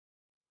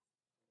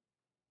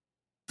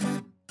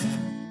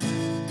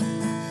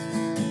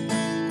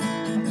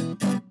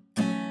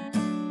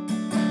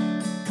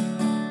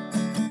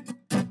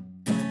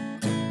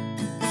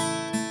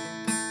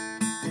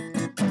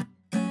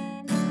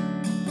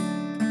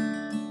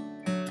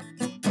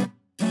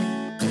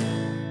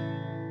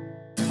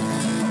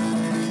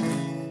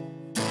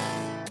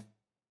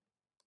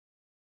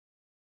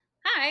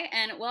Hi,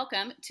 and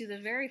welcome to the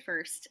very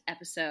first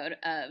episode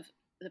of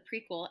the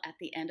prequel at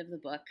the end of the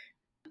book,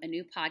 a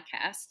new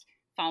podcast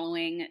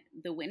following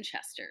The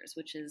Winchesters,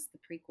 which is the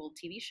prequel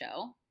TV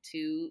show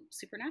to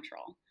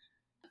Supernatural.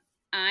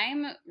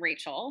 I'm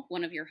Rachel,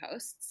 one of your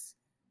hosts,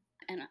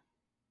 and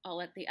I'll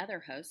let the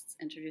other hosts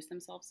introduce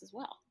themselves as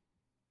well.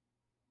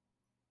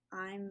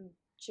 I'm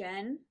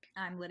Jen.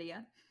 I'm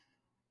Lydia.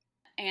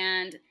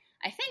 And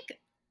I think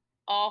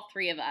all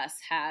three of us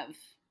have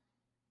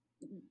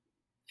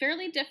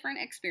fairly different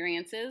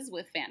experiences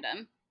with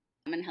fandom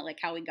and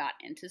how we got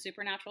into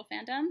Supernatural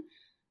fandom.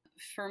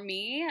 For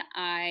me,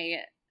 I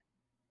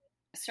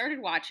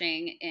started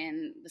watching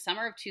in the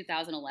summer of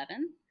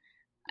 2011.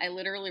 I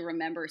literally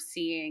remember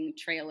seeing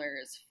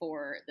trailers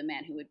for The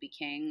Man Who Would Be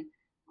King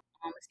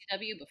on the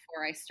CW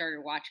before I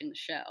started watching the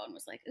show and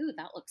was like, ooh,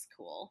 that looks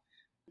cool.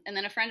 And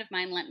then a friend of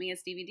mine lent me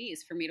his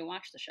DVDs for me to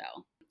watch the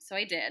show. So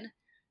I did.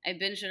 I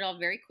binged it all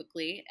very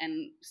quickly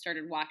and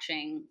started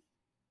watching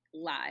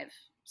live,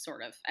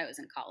 sort of. I was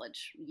in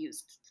college,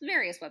 used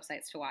various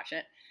websites to watch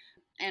it,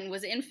 and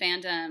was in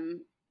fandom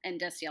and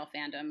Destiel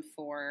fandom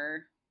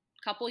for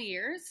a couple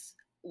years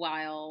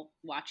while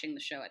watching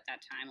the show at that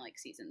time, like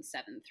season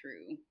 7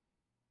 through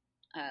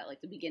like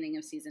the beginning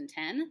of season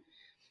 10.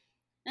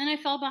 And I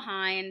fell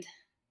behind,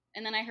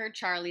 and then I heard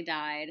Charlie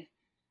died,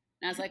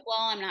 and I was like,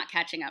 well, I'm not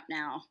catching up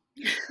now.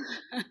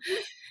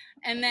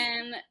 And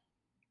then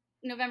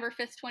November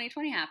 5th,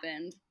 2020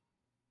 happened,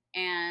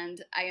 and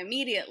I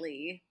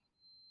immediately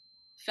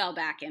fell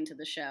back into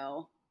the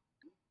show,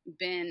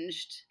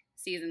 binged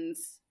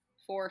seasons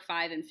 4,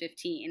 5, and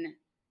 15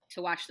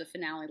 to watch the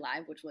finale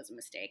live, which was a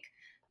mistake.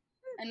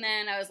 And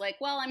then I was like,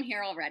 well, I'm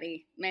here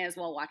already. May as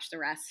well watch the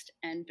rest,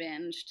 and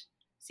binged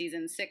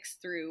season 6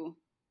 through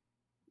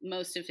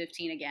most of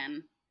 15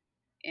 again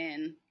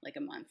in like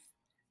a month.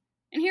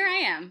 And here I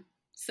am.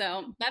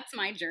 So that's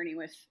my journey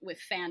with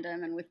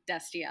fandom and with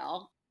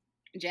Destiel.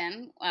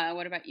 Jen,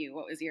 what about you?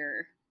 What was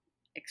your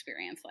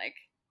experience like?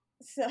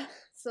 So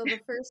the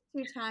first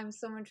 2 times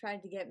someone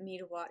tried to get me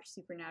to watch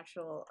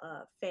Supernatural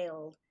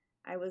failed.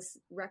 I was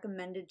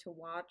recommended to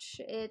watch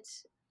it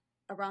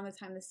around the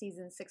time the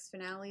season 6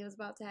 finale was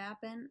about to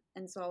happen,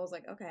 and so I was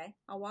like, okay,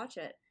 I'll watch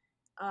it.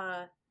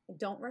 I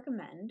don't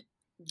recommend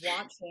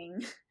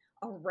watching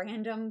a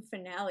random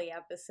finale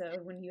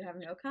episode when you have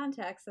no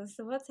context as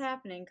to what's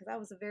happening, because I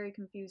was a very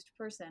confused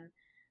person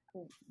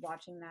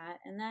watching that.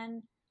 And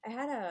then I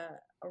had a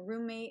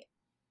roommate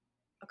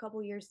a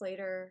couple years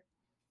later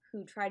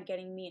who tried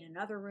getting me and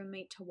another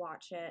roommate to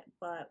watch it,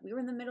 but we were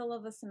in the middle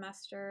of a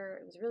semester.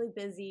 It was really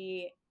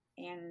busy,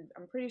 and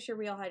I'm pretty sure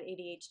we all had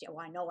ADHD. Well,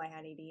 I know I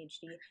had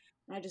ADHD,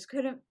 and I just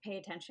couldn't pay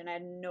attention. I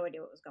had no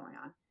idea what was going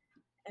on.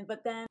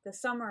 But then the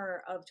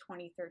summer of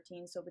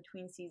 2013, so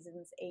between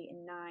seasons 8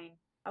 and 9,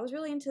 I was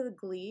really into the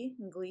Glee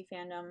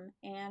fandom,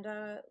 and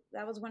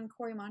that was when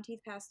Cory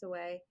Monteith passed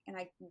away, and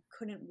I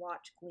couldn't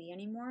watch Glee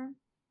anymore,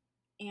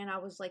 and I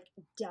was like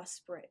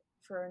desperate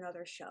for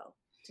another show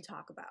to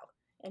talk about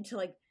and to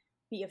like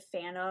be a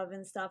fan of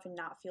and stuff and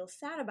not feel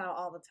sad about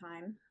all the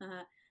time.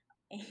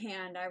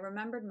 And I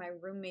remembered my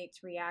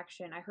roommate's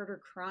reaction. I heard her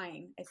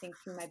crying, I think,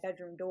 through my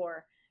bedroom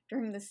door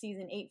during the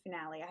season 8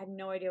 finale. I had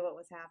no idea what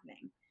was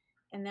happening.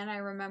 And then I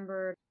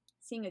remembered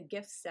seeing a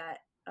gift set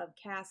of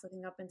Cass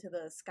looking up into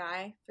the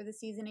sky for the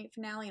season 8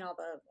 finale, and all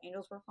the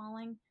angels were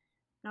falling.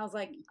 And I was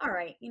like, all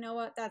right, you know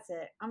what? That's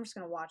it. I'm just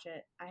going to watch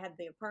it. I had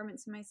the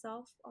apartment to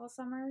myself all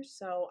summer,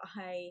 so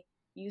I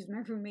used my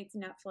roommate's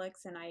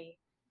Netflix, and I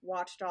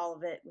watched all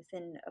of it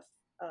within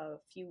a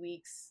few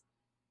weeks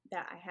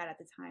that I had at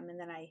the time. And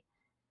then I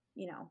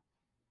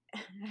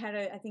had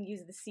I think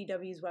used the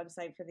CW's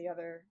website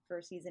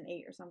for season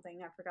 8 or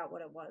something. I forgot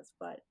what it was,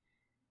 but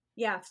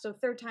yeah, so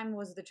third time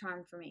was the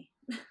charm for me.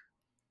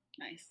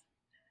 Nice.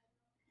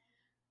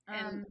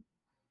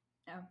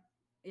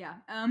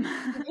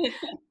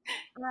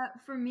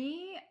 For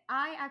me,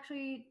 I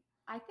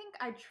think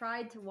I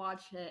tried to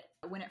watch it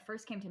when it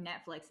first came to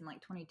Netflix in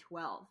like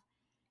 2012,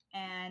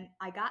 and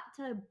I got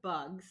to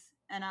Bugs,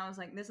 and I was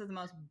like, this is the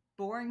most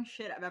boring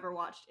shit I've ever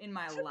watched in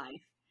my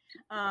life.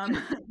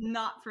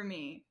 Not for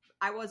me.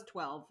 I was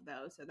 12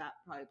 though, so that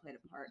probably played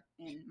a part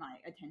in my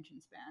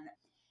attention span.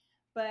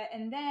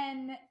 And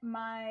then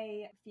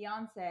my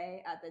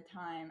fiance at the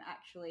time,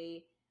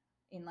 actually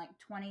in like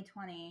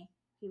 2020,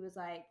 he was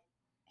like,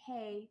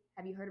 hey,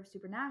 have you heard of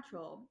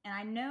Supernatural? And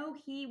I know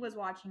he was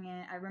watching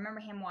it. I remember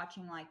him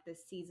watching like the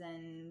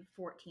season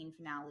 14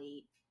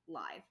 finale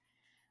live.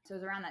 So it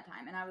was around that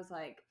time. And I was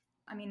like,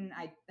 I mean,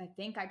 I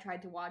think I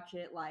tried to watch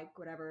it like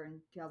whatever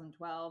in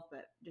 2012,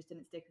 but just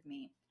didn't stick with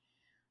me.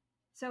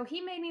 So he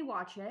made me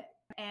watch it.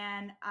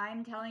 And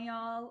I'm telling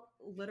y'all,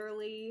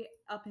 literally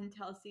up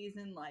until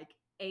season like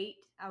 8,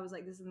 I was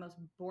like, this is the most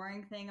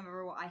boring thing I've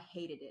ever watched. I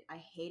hated it.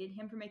 I hated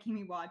him for making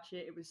me watch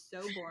it. It was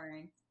so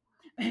boring.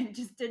 It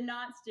just did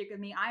not stick with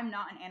me. I'm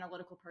not an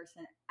analytical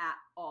person at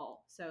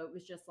all. So it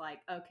was just like,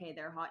 okay,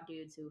 they're hot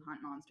dudes who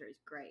hunt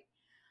monsters. Great.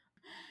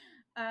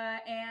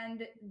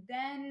 And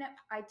then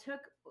I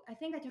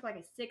think I took like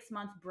a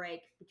 6-month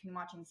break between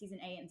watching season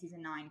 8 and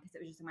season 9 because it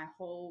was just my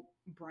whole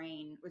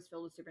brain was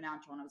filled with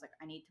Supernatural, and I was like,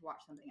 I need to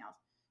watch something else.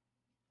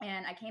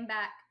 And I came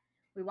back,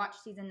 we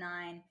watched season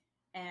 9,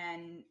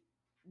 and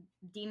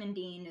Demon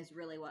Dean is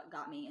really what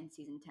got me in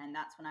season 10.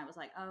 That's when I was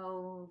like,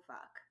 oh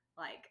fuck,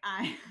 like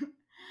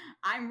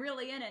I'm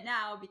really in it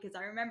now, because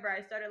I remember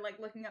I started like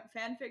looking up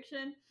fan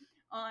fiction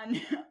on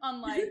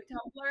like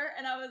Tumblr,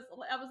 and I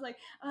was like,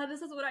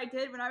 this is what I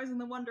did when I was in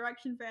the One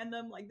Direction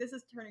fandom. Like, this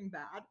is turning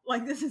bad.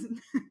 Like, this is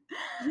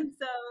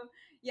so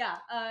yeah.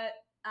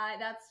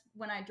 That's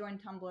when I joined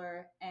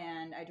Tumblr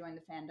and I joined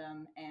the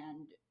fandom,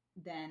 and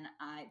then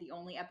the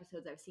only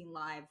episodes I've seen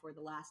live were the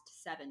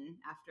last 7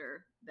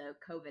 after the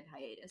COVID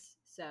hiatus.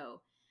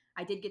 So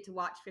I did get to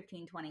watch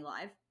 1520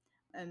 live,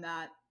 and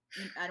that,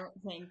 I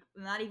don't think,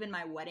 not even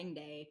my wedding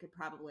day could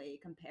probably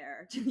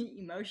compare to the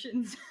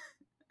emotions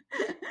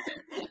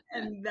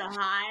and the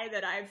high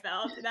that I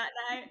felt that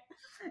night.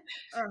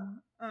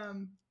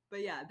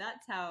 But yeah,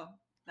 that's how.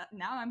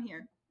 Now I'm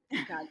here.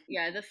 God,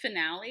 yeah, the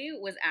finale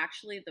was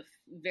actually the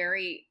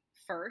very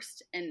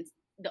first and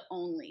the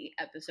only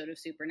episode of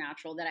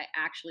Supernatural that I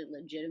actually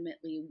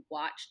legitimately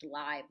watched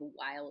live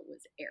while it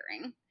was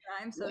airing.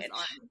 I'm so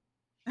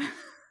sorry.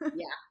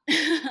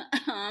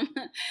 Yeah.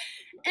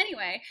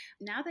 Anyway,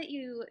 now that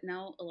you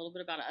know a little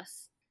bit about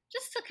us,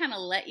 just to kind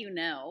of let you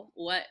know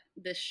what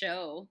this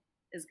show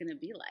is going to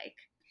be like.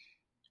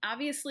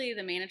 Obviously,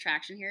 the main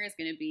attraction here is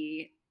going to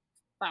be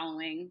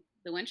following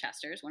the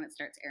Winchesters when it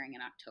starts airing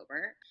in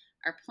October.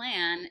 Our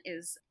plan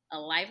is a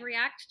live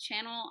react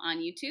channel on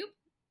YouTube,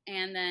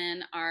 and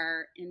then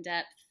our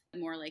in-depth,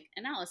 more like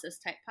analysis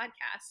type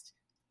podcast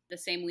the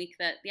same week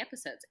that the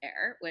episodes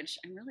air, which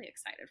I'm really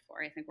excited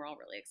for. I think we're all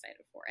really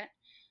excited for it.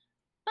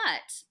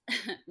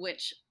 But,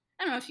 which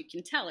I don't know if you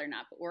can tell or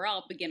not, but we're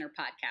all beginner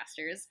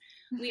podcasters.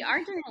 We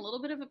are doing a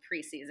little bit of a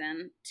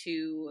preseason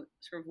to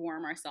sort of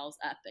warm ourselves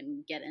up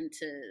and get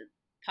into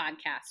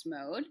podcast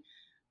mode,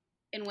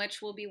 in which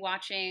we'll be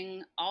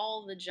watching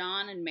all the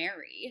John and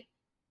Mary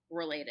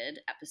related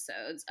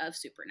episodes of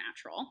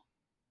Supernatural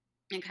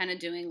and kind of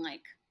doing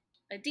like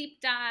a deep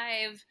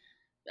dive,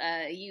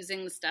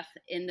 using the stuff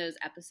in those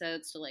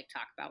episodes to like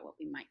talk about what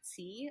we might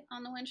see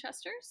on the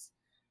Winchesters.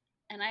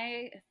 And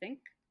I think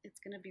it's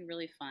going to be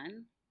really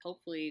fun.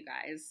 Hopefully you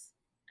guys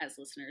as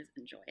listeners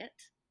enjoy it.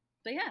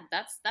 But yeah,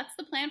 that's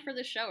the plan for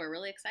the show. We're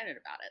really excited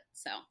about it.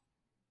 So,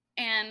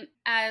 and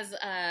as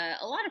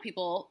a lot of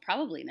people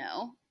probably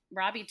know,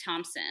 Robbie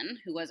Thompson,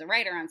 who was a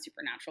writer on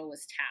Supernatural,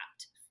 was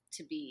tapped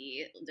to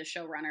be the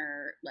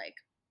showrunner, like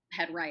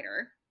head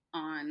writer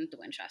on the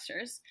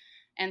Winchesters.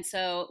 And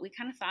so we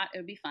kind of thought it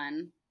would be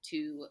fun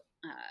to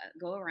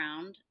go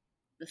around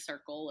the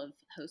circle of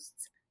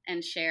hosts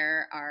and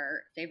share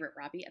our favorite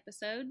Robbie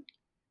episode,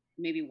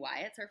 maybe why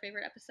it's our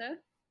favorite episode,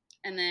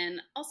 and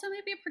then also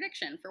maybe a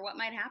prediction for what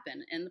might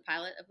happen in the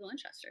pilot of the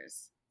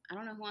Winchesters. I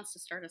don't know who wants to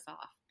start us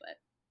off, but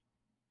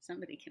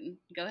somebody can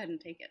go ahead and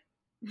take it.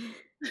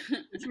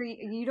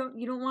 You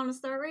don't want to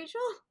start, Rachel?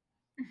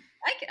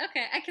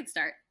 I can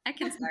start.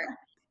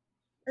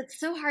 It's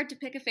so hard to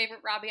pick a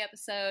favorite Robbie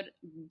episode,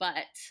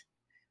 but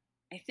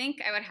I think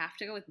I would have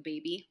to go with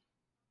Baby,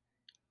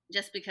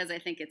 just because I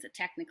think it's a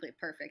technically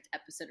perfect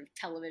episode of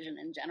television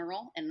in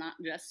general and not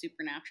just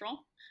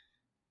Supernatural.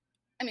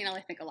 I mean,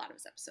 I think a lot of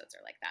his episodes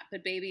are like that,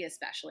 but Baby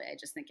especially, I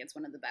just think it's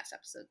one of the best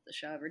episodes the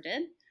show ever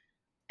did.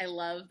 I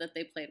love that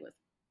they played with,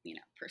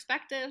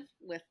 perspective,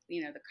 with,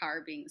 the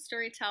car being the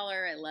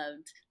storyteller. I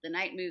loved the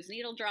Night Moves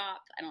Needle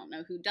Drop. I don't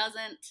know who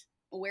doesn't.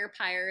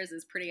 Werepires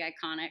is pretty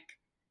iconic.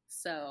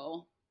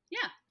 So,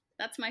 yeah,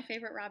 that's my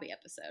favorite Robbie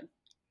episode.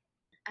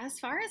 As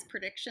far as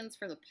predictions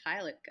for the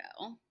pilot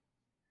go,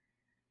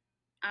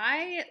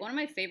 one of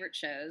my favorite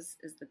shows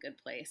is The Good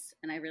Place,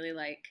 and I really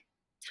like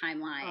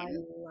Timeline. I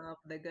love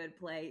The Good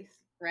Place.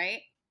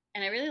 Right?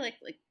 And I really like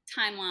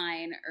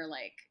Timeline, or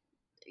like,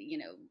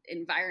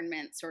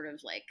 environment sort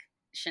of like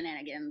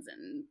shenanigans,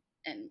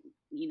 and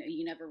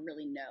you never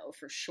really know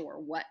for sure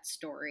what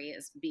story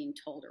is being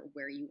told or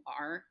where you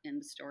are in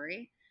the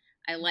story.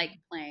 I like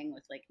playing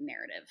with like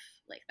narrative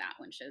like that,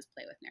 when shows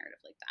play with narrative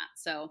like that.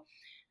 So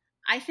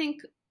I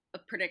think a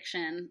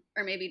prediction,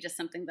 or maybe just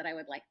something that I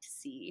would like to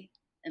see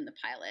in the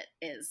pilot,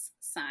 is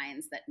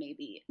signs that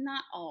maybe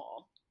not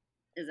all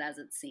is as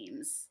it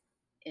seems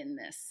in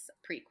this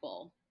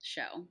prequel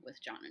show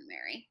with John and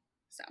Mary.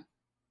 So,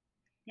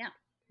 yeah.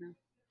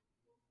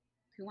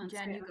 Who wants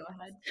Jen, to? you go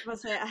ahead. I'll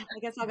say, I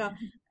guess I'll go.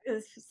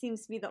 This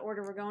seems to be the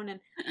order we're going in.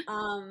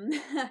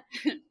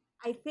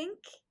 I think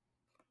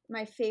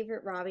my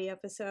favorite Robbie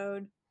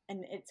episode,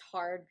 and it's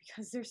hard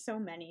because there's so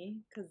many,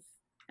 because,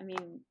 I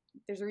mean,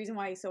 there's a reason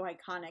why he's so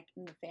iconic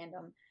in the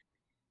fandom.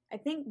 I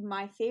think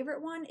my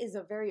favorite one is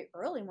a very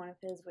early one of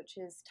his, which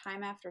is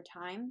Time After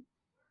Time.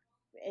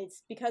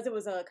 It's because it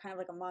was a kind of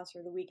like a Monster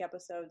of the Week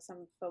episode.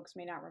 Some folks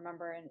may not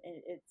remember, and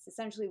it's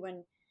essentially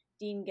when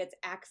Dean gets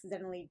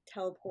accidentally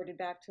teleported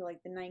back to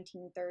like the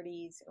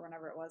 1930s or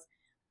whenever it was,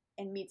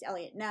 and meets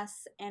Elliot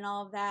Ness and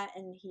all of that,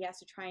 and he has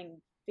to try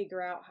and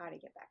figure out how to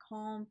get back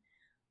home.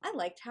 I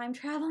like time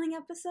traveling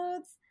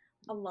episodes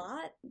a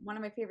lot. One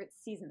of my favorite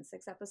season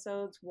 6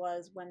 episodes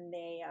was when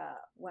they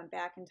went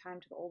back in time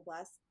to the Old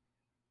West.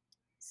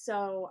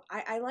 So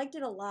I liked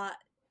it a lot.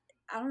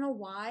 I don't know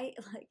why.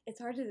 Like, it's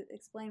hard to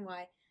explain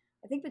why.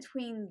 I think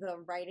between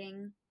the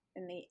writing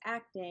and the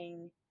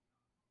acting,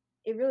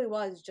 it really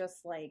was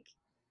just like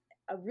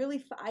a really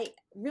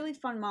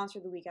fun Monster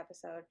of the Week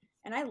episode.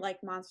 And I like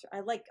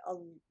a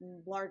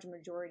large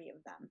majority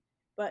of them.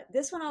 But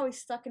this one always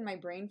stuck in my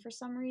brain for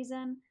some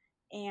reason.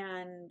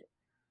 And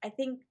I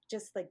think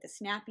just like the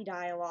snappy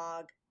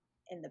dialogue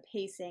and the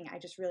pacing, I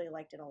just really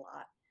liked it a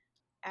lot.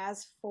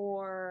 As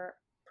for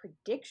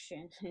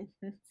predictions,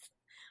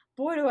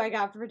 boy, do I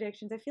got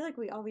predictions. I feel like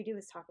all we do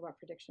is talk about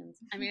predictions.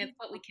 I mean, it's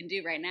what we can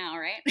do right now,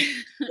 right?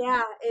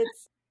 Yeah,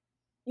 it's,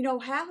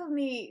 half of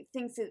me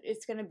thinks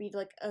it's going to be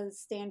like a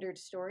standard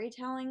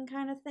storytelling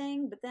kind of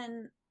thing, but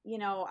then,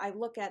 I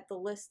look at the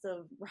list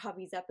of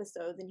Robbie's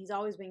episodes and he's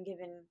always been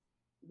given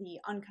the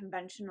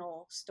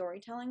unconventional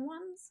storytelling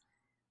ones.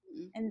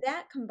 Mm-hmm. And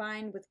that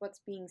combined with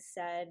what's being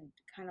said,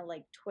 kind of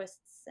like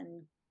twists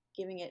and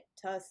giving it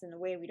to us in a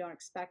way we don't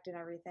expect and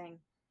everything,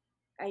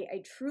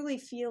 I truly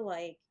feel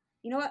like,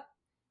 you know what?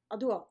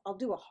 I'll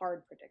do a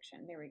hard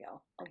prediction. There we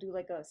go. I'll do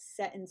like a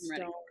set in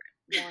stone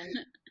one.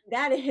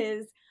 That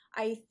is,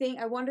 I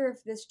wonder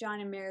if this John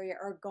and Mary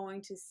are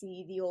going to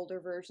see the older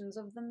versions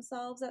of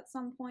themselves at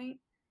some point,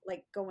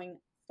 like going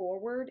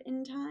forward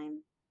in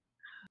time.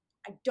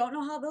 I don't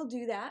know how they'll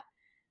do that.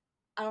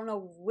 I don't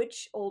know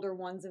which older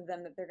ones of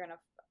them that they're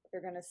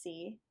gonna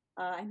see.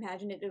 I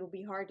imagine it'll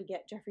be hard to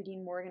get Jeffrey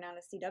Dean Morgan on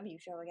a CW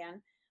show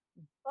again,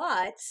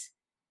 but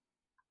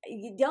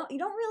you don't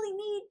really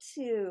need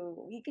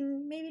to. You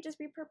can maybe just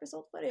repurpose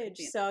old footage.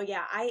 So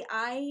yeah,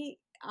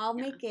 I'll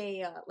make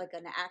a like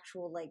an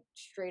actual like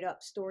straight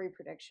up story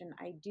prediction.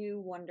 I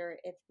do wonder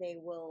if they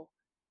will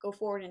go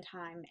forward in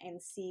time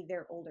and see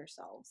their older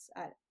selves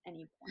at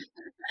any point.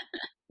 I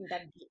think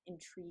that'd be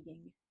intriguing.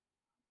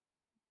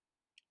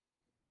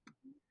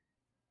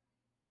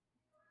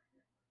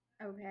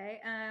 Okay.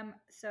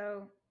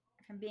 So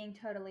if I'm being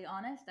totally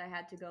honest, I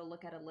had to go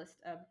look at a list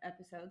of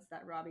episodes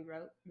that Robbie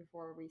wrote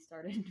before we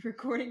started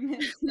recording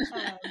this,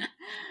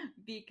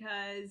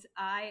 because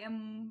I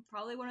am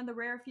probably one of the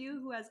rare few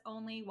who has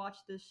only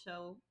watched this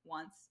show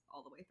once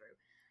all the way through.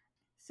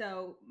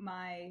 So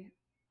my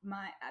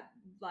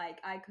like,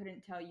 I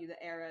couldn't tell you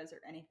the eras or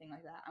anything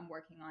like that. I'm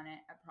working on it,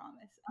 I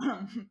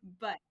promise.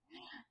 But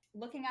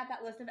looking at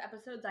that list of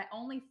episodes, I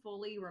only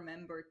fully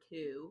remember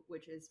 2,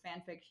 which is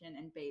Fanfiction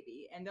and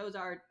Baby. And those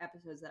are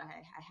episodes that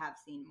I have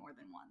seen more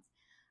than once.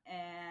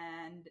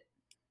 And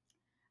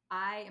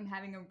I am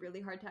having a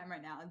really hard time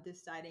right now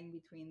deciding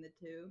between the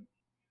 2.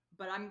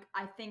 But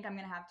I think I'm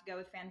going to have to go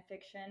with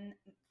Fanfiction,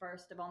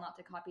 first of all, not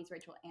to copy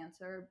Rachel's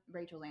answer,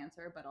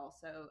 but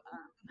also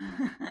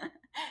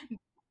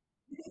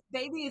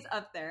Baby is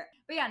up there.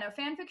 But yeah, no,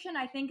 Fanfiction,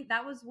 I think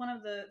that was one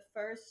of the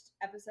first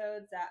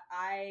episodes that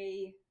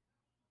I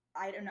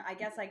don't know, I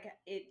guess like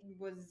it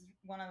was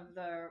one of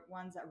the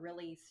ones that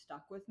really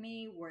stuck with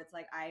me, where it's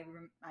like I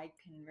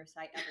can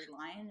recite every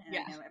line and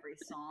I know every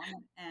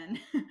song, and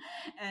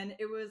and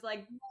it was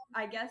like,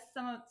 I guess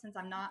since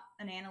I'm not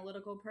an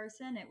analytical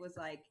person, it was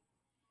like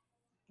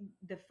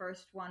the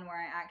first one where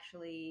I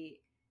actually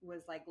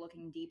was like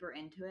looking deeper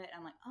into it.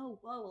 I'm like, oh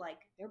whoa, like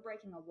they're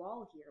breaking a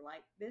wall here,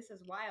 like this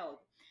is wild.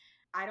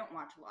 I don't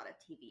watch a lot of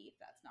TV, if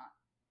that's not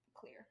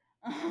clear.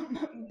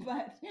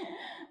 But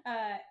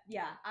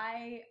yeah,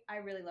 I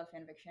really love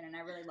Fanfiction, and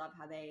I really love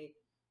how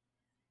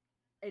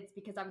it's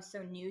because I was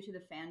so new to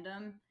the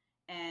fandom,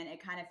 and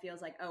it kind of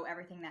feels like, oh,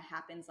 everything that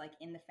happens like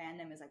in the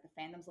fandom is like the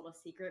fandom's little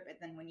secret, but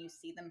then when you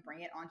see them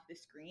bring it onto the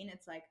screen,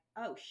 it's like,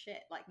 oh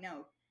shit, like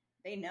no,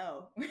 they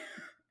know.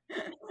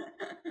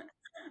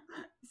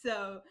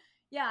 So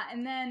yeah,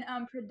 and then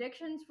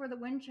predictions for the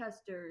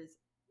Winchesters.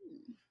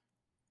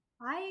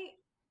 I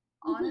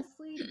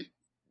honestly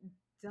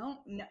don't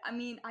know. I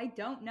mean, I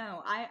don't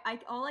know. I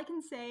all I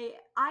can say,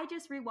 I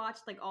just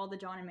rewatched like all the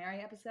John and Mary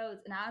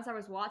episodes, and as I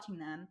was watching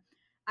them,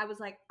 I was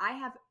like, I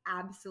have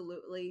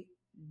absolutely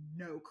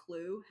no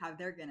clue how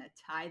they're gonna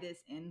tie this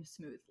in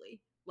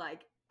smoothly.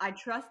 Like, I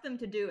trust them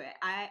to do it.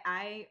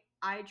 I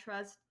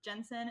trust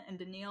Jensen and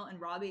Daniil and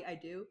Robbie. I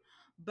do,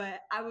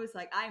 but I was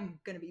like, I'm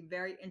gonna be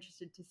very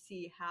interested to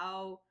see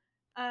how.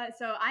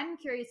 So I'm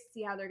curious to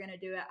see how they're gonna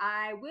do it.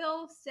 I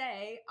will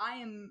say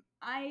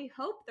I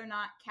hope they're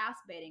not cast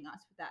baiting us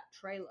with that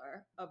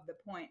trailer of the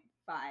 0.5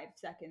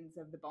 seconds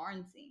of the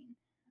barn scene.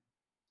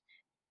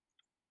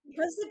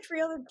 Because the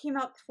trailer came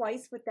out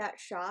twice with that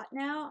shot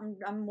now,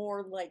 I'm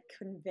more like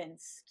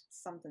convinced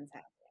something's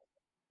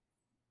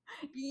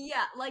happening.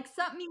 Yeah, like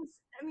something.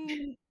 I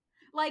mean,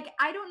 like,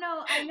 I don't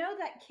know. I know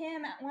that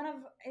Kim at I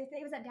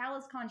think it was at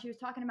DallasCon, she was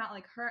talking about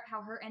like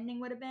how her ending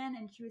would have been,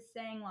 and she was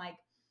saying like,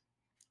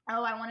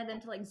 oh, I wanted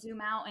them to like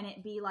zoom out and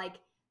it be like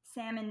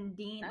Sam and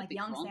Dean, like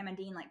young Sam and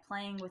Dean, like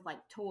playing with like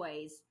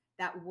toys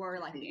that were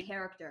like the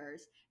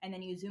characters, and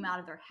then you zoom out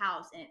of their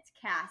house and it's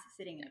Cass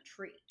sitting in a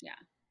tree. Yeah.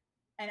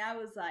 And I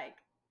was like,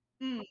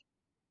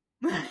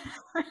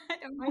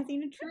 Why is he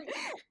in a tree?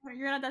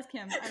 You're gonna ask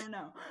him. I don't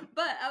know.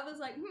 But I was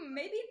like,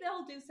 maybe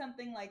they'll do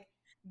something like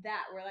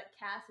that, where like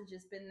Cass has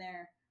just been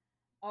there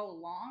all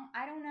along.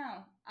 I don't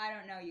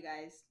know, you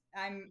guys.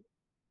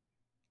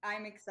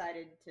 I'm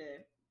excited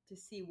to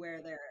see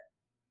where they're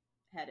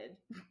headed.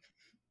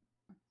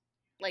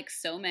 Like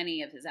so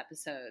many of his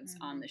episodes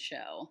on the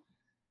show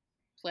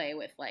play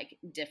with like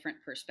different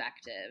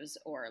perspectives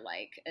or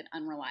like an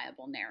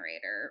unreliable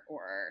narrator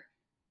or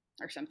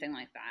something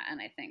like that.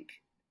 And I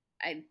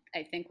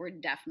think we're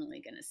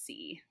definitely going to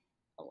see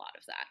a lot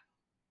of that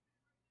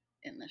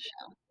in the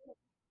show.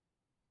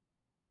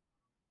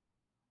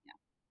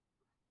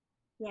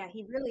 Yeah,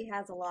 he really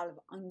has a lot of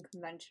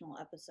unconventional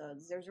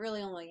episodes. There's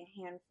really only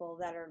a handful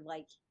that are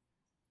like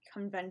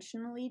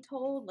conventionally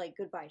told, like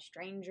Goodbye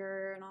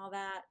Stranger and all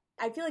that.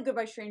 I feel like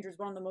Goodbye Stranger is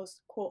one of the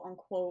most quote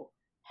unquote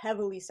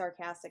heavily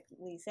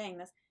sarcastically saying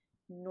this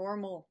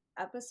normal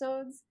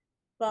episodes.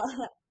 But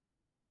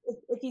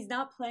if he's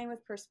not playing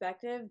with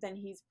perspective, then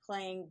he's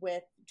playing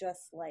with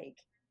just like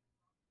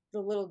the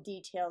little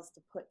details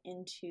to put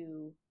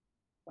into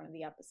one of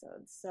the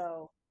episodes.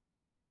 So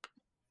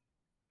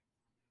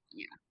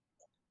yeah.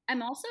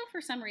 I'm also,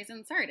 for some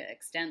reason, sorry to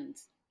extend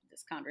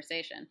this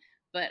conversation,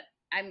 but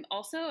I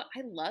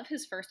love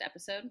his first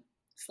episode,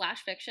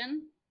 Slash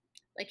Fiction.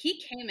 Like, he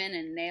came in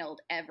and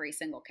nailed every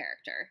single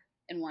character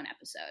in one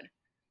episode.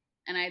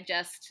 And I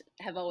just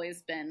have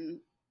always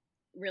been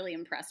really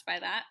impressed by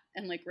that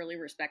and, like, really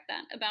respect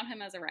that about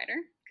him as a writer,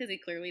 because he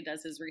clearly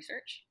does his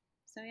research.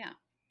 So, yeah.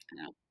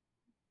 I know.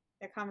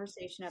 The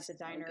conversation at the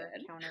diner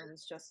counter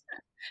was just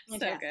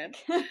fantastic.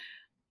 So good.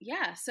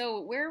 Yeah,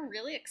 so we're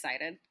really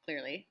excited,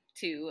 clearly,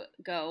 to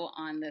go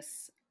on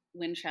this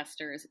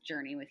Winchester's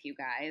journey with you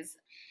guys.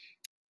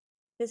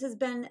 This has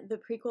been the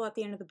Prequel at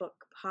the End of the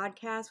Book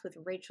podcast with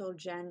Rachel,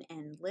 Jen,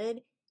 and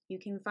Lyd. You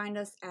can find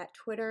us at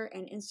Twitter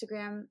and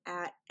Instagram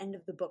at End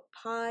of the Book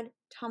Pod,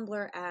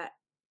 Tumblr at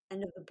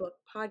End of the Book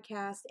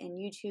Podcast, and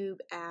YouTube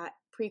at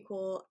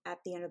Prequel at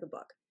the End of the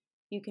Book.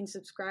 You can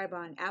subscribe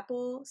on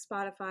Apple,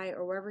 Spotify,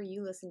 or wherever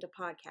you listen to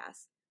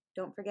podcasts.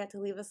 Don't forget to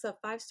leave us a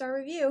 5-star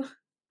review.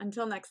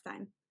 Until next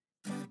time.